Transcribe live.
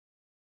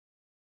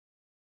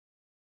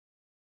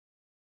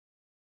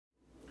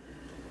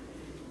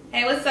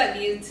Hey, what's up,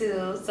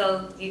 YouTube?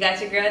 So you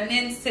got your girl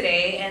Nins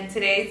today, and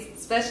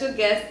today's special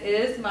guest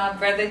is my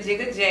brother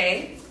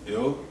Jigajay.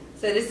 Yo.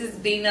 So this is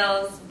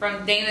Bino's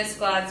from Dana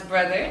Squad's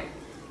brother.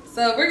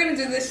 So we're gonna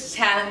do this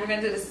challenge. We're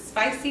gonna do the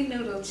spicy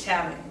noodle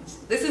challenge.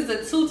 This is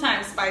the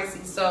 2-time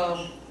spicy.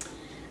 So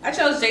I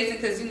chose Jason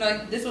because you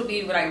know this will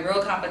be like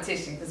real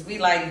competition because we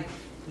like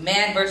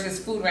man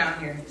versus food around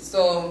here.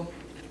 So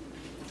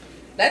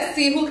let's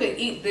see who could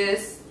eat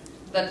this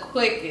the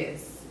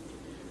quickest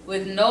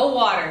with no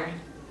water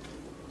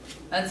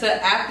until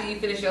after you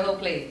finish your whole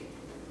plate.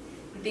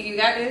 You think you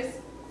got this?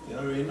 You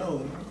already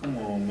know. Come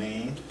on,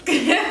 man.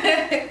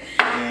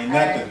 Ain't nothing.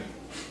 Right.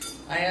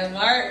 I am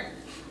Mark.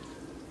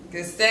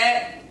 Get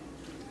set.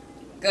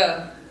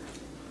 Go.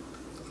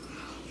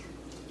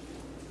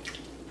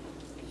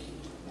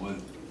 What?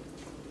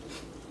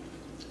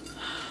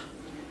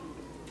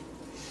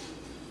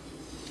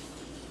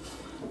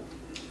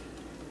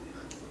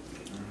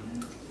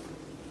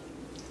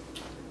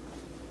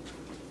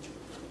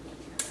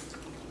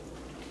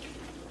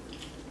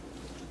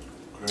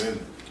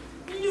 Crazy.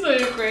 You say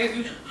you're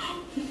crazy.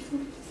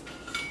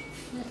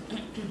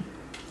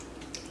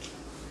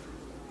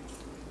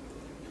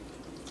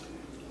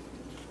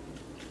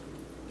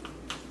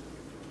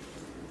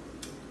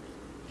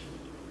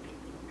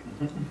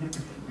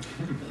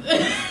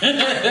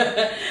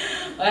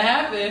 What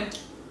happened?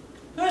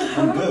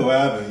 I'm good. What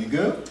happened? You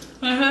good?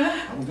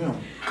 Uh-huh. I'm good.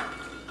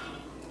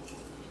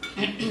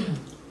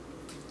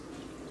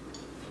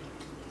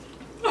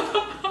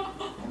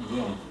 I'm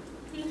good.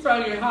 It's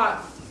probably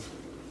hot.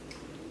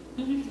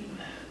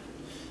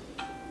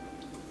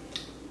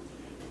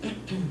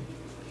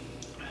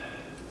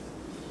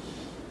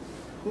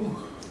 Whew.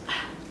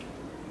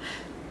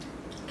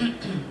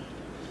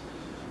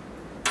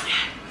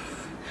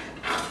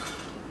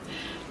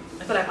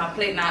 I feel like my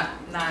plate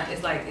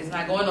it's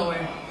not going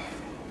nowhere.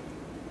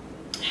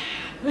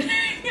 You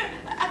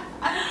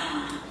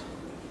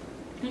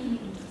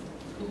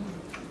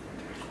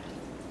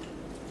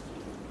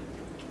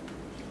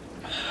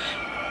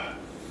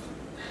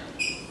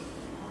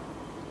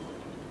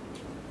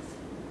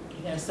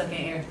gotta suck in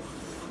air.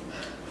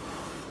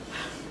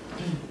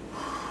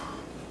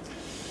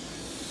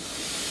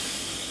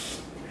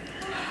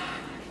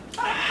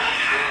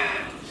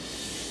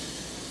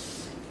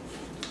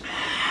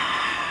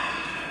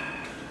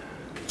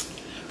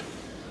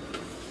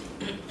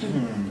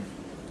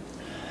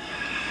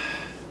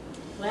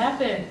 What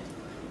happened?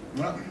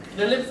 What?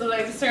 The lips are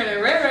like it's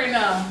turning red right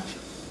now.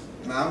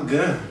 Nah, I'm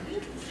good.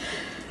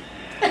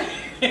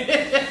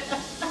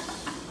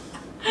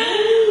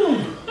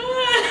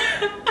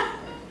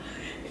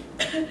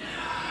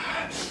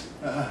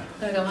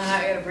 I got my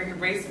hot air to bring your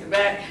bracelet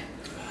back.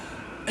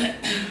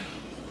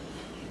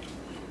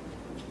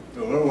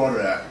 Yo, where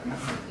water at?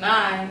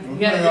 9. You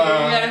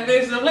gotta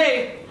finish the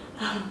plate.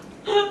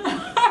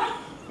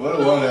 Where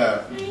the water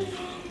at?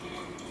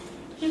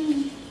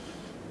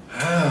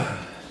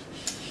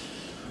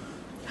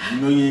 You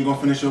know you ain't gonna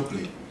finish your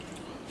plate.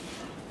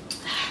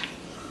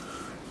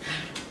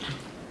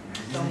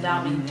 Don't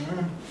doubt me.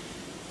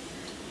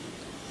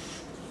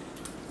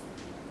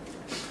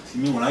 See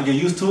me, when I get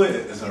used to it,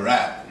 it's a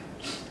wrap.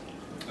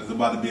 It's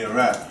about to be a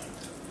wrap.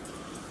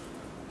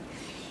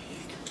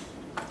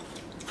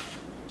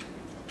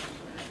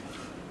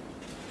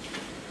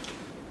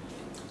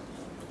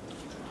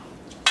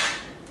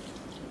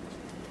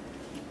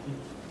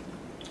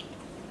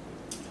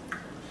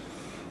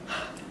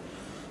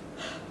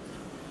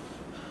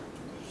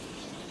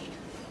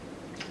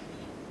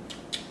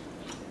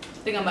 I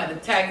think I'm about to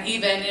tag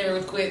Eva in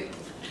real quick.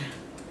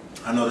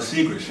 I know the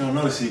secret. She don't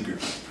know the secret.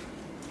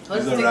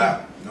 What's It's the a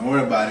wrap. Don't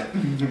worry about it.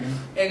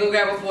 Hey, go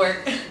grab a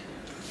fork.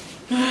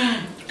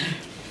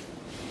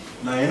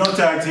 Nah, ain't no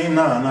tag team.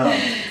 Nah.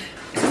 Ain't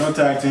no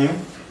tag team.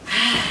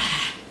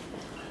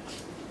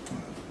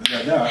 Look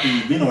at that. I can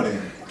use Bino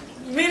then.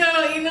 Bino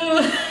don't eat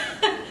noodles.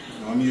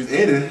 I'm gonna use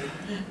AYDEN.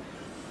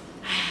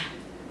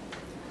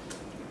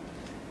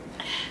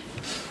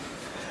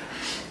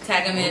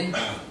 Tag him in.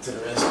 To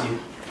the rescue.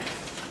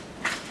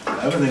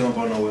 Everything gonna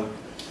go nowhere.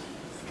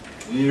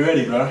 You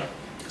ready, bro?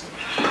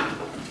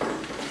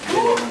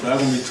 So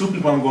that's gonna be 2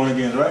 people I'm going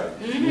against, right?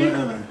 You and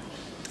Evan.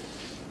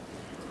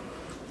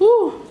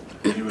 Woo.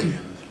 You ready?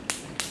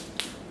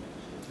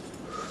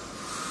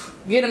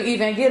 Get him,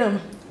 Evan, get him.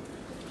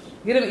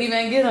 Get him,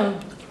 Evan, get him.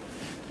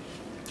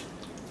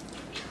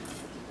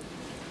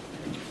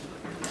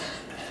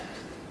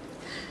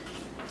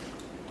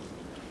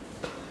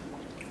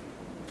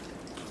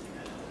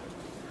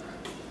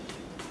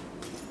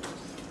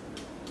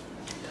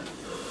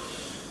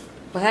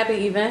 What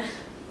happened, Evan?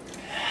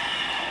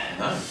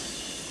 None.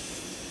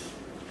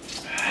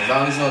 As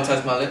long as you don't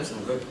touch my lips,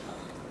 I'm good.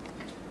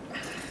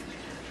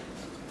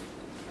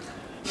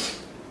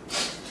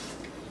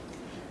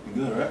 You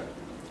good, right?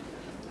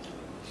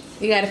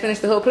 You gotta finish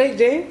the whole plate,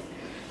 Jay.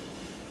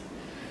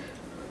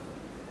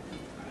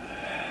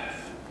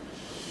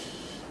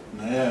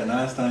 Yeah,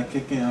 now it's time to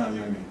kick in, huh,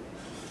 youngin?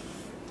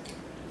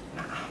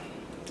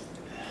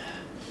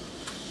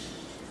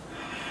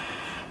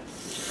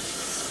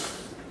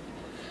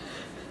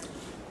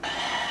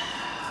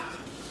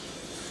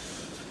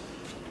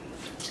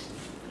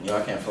 Yo,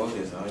 I can't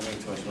focus. I don't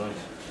make too much noise.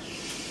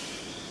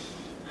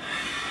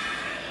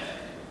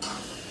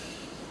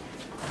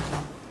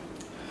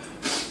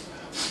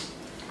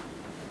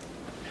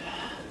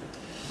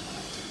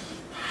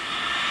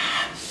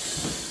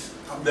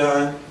 I'm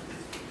done.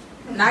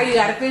 Now you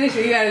gotta finish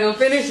it. You gotta go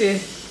finish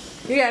it.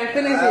 You gotta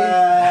finish it.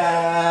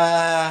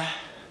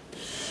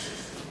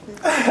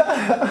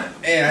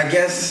 And I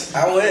guess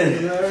I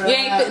win. You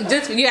ain't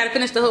you gotta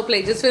finish the whole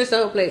plate. Just finish the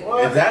whole plate.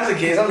 If that's the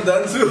case, I'm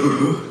done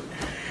too.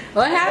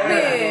 What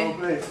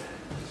happened?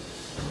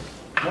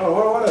 No,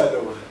 what did I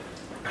do?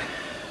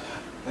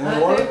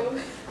 And water?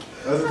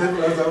 That's the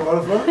table? That's the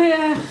water floor?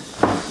 Yeah.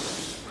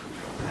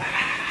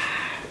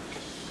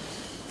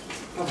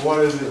 What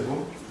water is this, bro?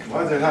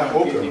 Why is it hot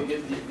open?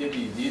 Get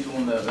these. These are the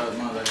ones that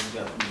mine that you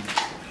got.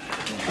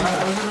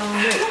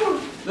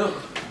 Look.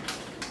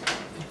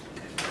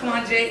 Come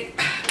on, Jake.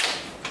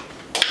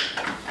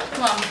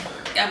 Come on,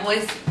 y'all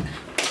boys.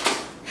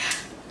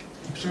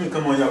 What you mean,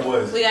 come on, y'all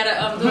boys? We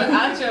gotta do an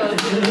outro.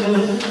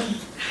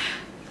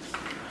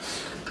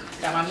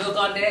 Got my milk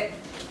on deck.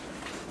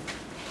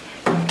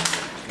 I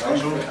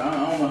don't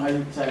know how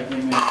you type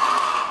him in.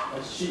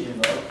 That's cheating,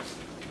 though.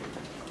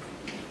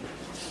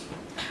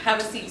 Have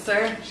a seat,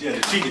 sir. She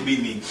had to cheat to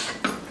beat me.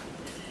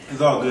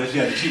 It's all good. She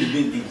had to cheat to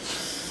beat me.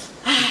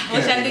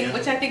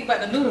 What y'all think about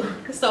the noodle?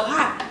 It's so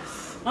hot.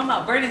 My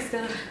mouth burning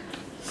still.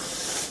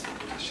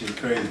 That shit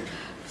crazy.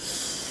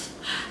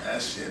 That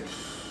shit.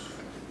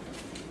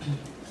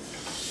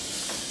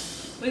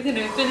 We couldn't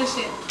even finish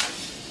it.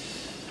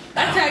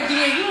 I tagged you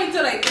in. You went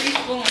to like 3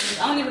 spoons.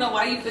 I don't even know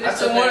why you finished I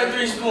took more than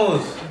 3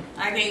 spoons.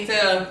 I can't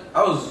tell.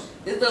 I was.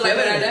 It's still like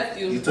when I left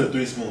you. You took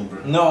 3 spoons,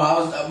 bro. No, I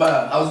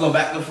was going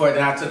back and forth,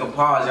 then I took a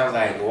pause. I was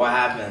like, what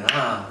happened?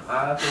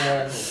 I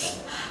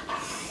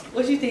think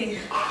What you think?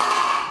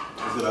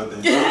 That's what I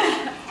think.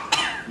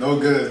 No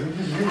good.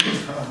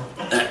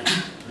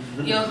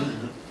 Yo,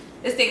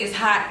 this thing is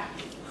hot.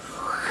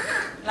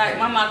 Like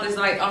my mouth is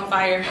like on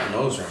fire. My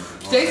nose ring.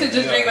 Jason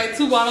just drank like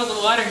 2 bottles of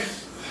water.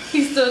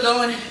 He's still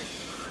going.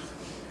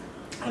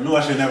 I knew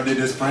I should never did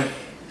this prank.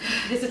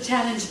 It's a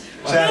challenge.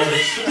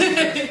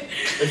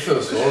 It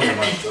feels swollen in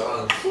my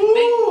tongue.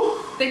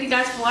 Thank you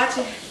guys for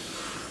watching.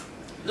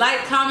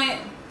 Like, comment,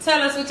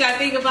 tell us what y'all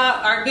think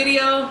about our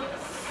video.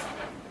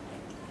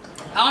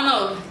 I don't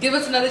know. Give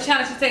us another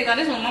challenge to take on.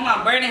 This one, my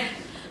mouth burning.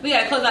 We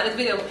gotta close out this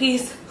video.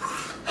 Peace.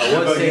 I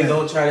would say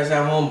don't try this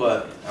at home,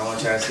 but I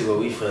want y'all to see what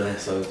we feeling,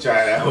 so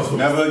try it at home.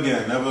 Never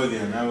again, never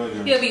again, never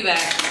again. He'll be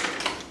back.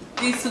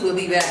 These two will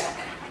be back.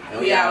 And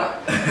we out.